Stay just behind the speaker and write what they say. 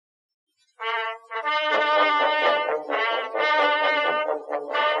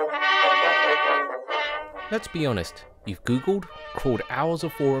Let's be honest, you've Googled, crawled hours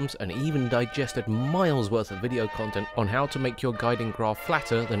of forums and even digested miles worth of video content on how to make your guiding graph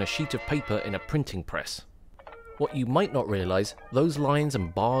flatter than a sheet of paper in a printing press. What you might not realise, those lines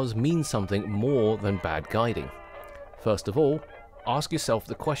and bars mean something more than bad guiding. First of all, ask yourself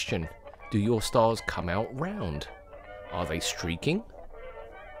the question, do your stars come out round? Are they streaking?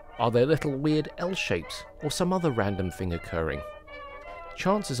 Are there little weird L shapes or some other random thing occurring?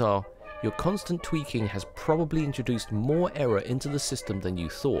 Chances are, your constant tweaking has probably introduced more error into the system than you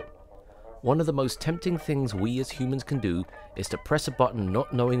thought. One of the most tempting things we as humans can do is to press a button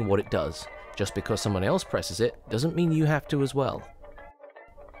not knowing what it does. Just because someone else presses it doesn't mean you have to as well.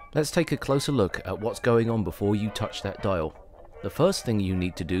 Let's take a closer look at what's going on before you touch that dial. The first thing you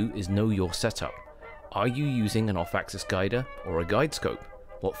need to do is know your setup. Are you using an off-axis guider or a guide scope?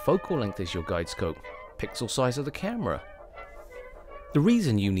 What focal length is your guide scope? Pixel size of the camera? The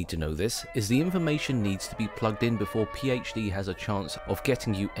reason you need to know this is the information needs to be plugged in before PhD has a chance of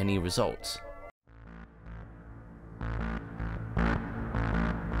getting you any results.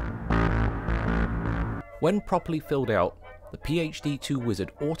 When properly filled out, the PhD2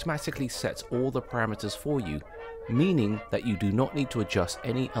 wizard automatically sets all the parameters for you, meaning that you do not need to adjust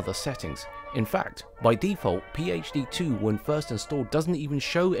any other settings. In fact, by default, PhD2 when first installed doesn't even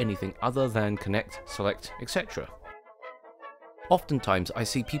show anything other than connect, select, etc. Oftentimes I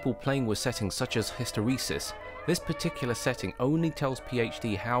see people playing with settings such as Hysteresis. This particular setting only tells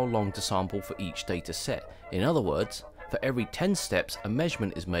PhD how long to sample for each data set. In other words, for every 10 steps a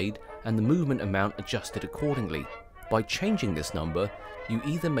measurement is made and the movement amount adjusted accordingly. By changing this number, you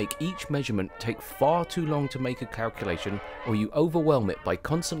either make each measurement take far too long to make a calculation, or you overwhelm it by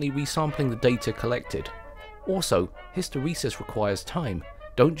constantly resampling the data collected. Also, Hysteresis requires time.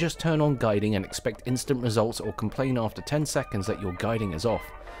 Don't just turn on guiding and expect instant results or complain after 10 seconds that your guiding is off.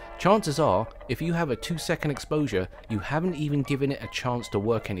 Chances are, if you have a 2-second exposure, you haven't even given it a chance to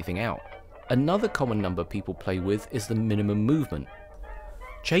work anything out. Another common number people play with is the minimum movement.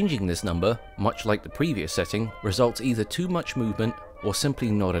 Changing this number, much like the previous setting, results either too much movement or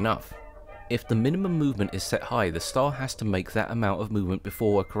simply not enough. If the minimum movement is set high, the star has to make that amount of movement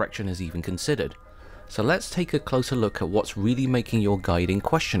before a correction is even considered. So let's take a closer look at what's really making your guiding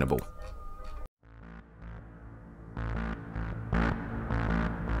questionable.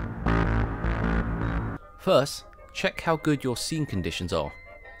 First, check how good your scene conditions are.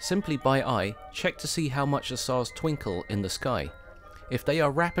 Simply by eye, check to see how much the stars twinkle in the sky. If they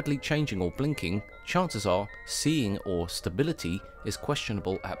are rapidly changing or blinking, chances are seeing or stability is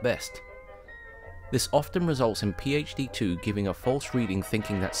questionable at best. This often results in PhD2 giving a false reading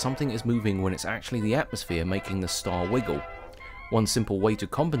thinking that something is moving when it's actually the atmosphere making the star wiggle. One simple way to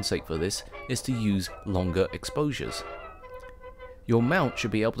compensate for this is to use longer exposures. Your mount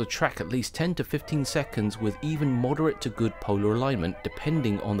should be able to track at least 10 to 15 seconds with even moderate to good polar alignment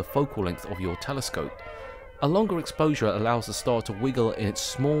depending on the focal length of your telescope. A longer exposure allows the star to wiggle in its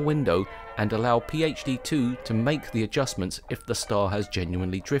small window and allow PhD2 to make the adjustments if the star has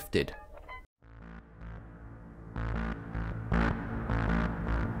genuinely drifted.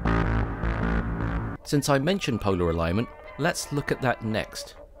 Since I mentioned polar alignment, let's look at that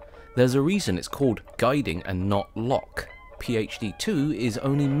next. There's a reason it's called guiding and not lock. PhD2 is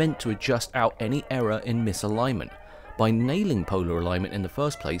only meant to adjust out any error in misalignment. By nailing polar alignment in the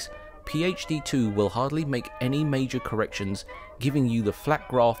first place, PhD2 will hardly make any major corrections, giving you the flat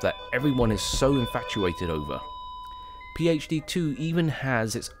graph that everyone is so infatuated over. PhD2 even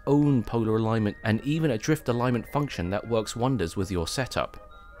has its own polar alignment and even a drift alignment function that works wonders with your setup.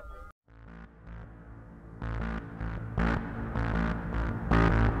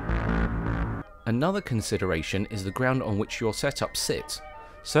 Another consideration is the ground on which your setup sits.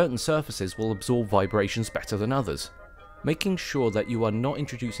 Certain surfaces will absorb vibrations better than others. Making sure that you are not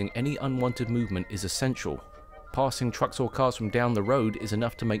introducing any unwanted movement is essential. Passing trucks or cars from down the road is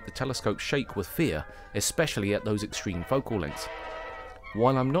enough to make the telescope shake with fear, especially at those extreme focal lengths.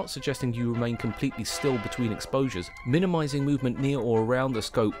 While I'm not suggesting you remain completely still between exposures, minimizing movement near or around the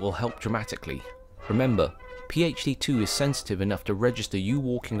scope will help dramatically. Remember, PhD2 is sensitive enough to register you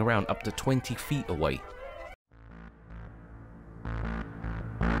walking around up to 20 feet away.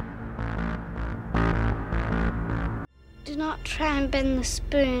 Do not try and bend the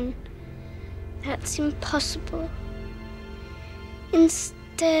spoon. That's impossible.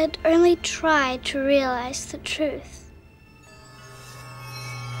 Instead, only try to realize the truth.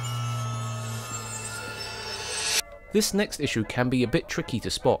 This next issue can be a bit tricky to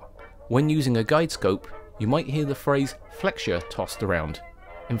spot. When using a guide scope, you might hear the phrase flexure tossed around.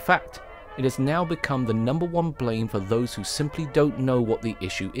 In fact, it has now become the #1 blame for those who simply don't know what the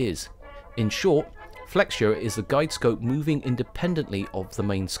issue is. In short, Flexure is the guide scope moving independently of the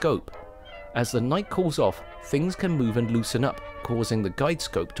main scope. As the night cools off, things can move and loosen up, causing the guide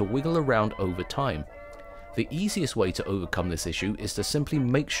scope to wiggle around over time. The easiest way to overcome this issue is to simply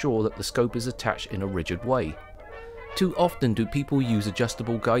make sure that the scope is attached in a rigid way. Too often do people use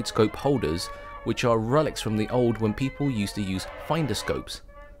adjustable guide scope holders, which are relics from the old when people used to use finder scopes.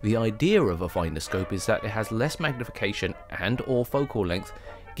 The idea of a finder scope is that it has less magnification and or focal length,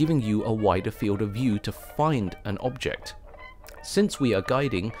 giving you a wider field of view to find an object. Since we are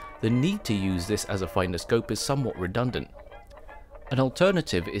guiding, the need to use this as a finder scope is somewhat redundant. An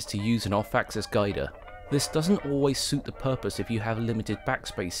alternative is to use an off-axis guider. This doesn't always suit the purpose if you have limited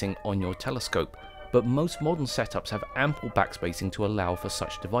backspacing on your telescope, but most modern setups have ample backspacing to allow for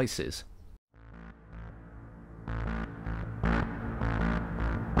such devices.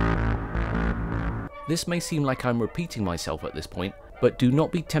 This may seem like I'm repeating myself at this point, but do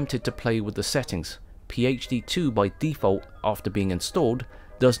not be tempted to play with the settings. PhD2 by default, after being installed,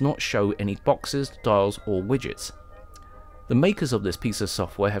 does not show any boxes, dials or widgets. The makers of this piece of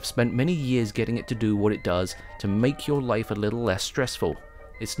software have spent many years getting it to do what it does to make your life a little less stressful.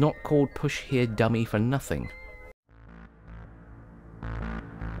 It's not called Push Here Dummy for nothing.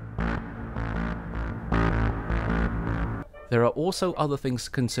 There are also other things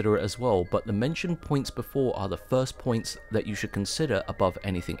to consider as well, but the mentioned points before are the first points that you should consider above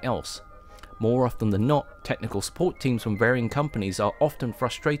anything else. More often than not, technical support teams from varying companies are often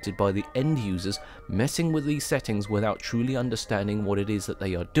frustrated by the end users messing with these settings without truly understanding what it is that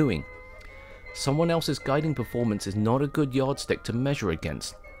they are doing. Someone else's guiding performance is not a good yardstick to measure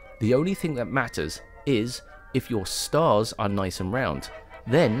against. The only thing that matters is if your stars are nice and round.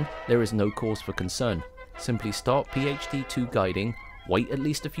 Then there is no cause for concern. Simply start PhD2 guiding, wait at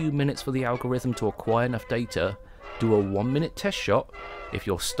least a few minutes for the algorithm to acquire enough data, do a 1-minute test shot. If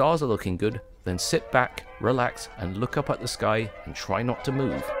your stars are looking good, then sit back, relax and look up at the sky and try not to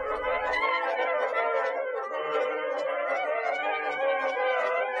move.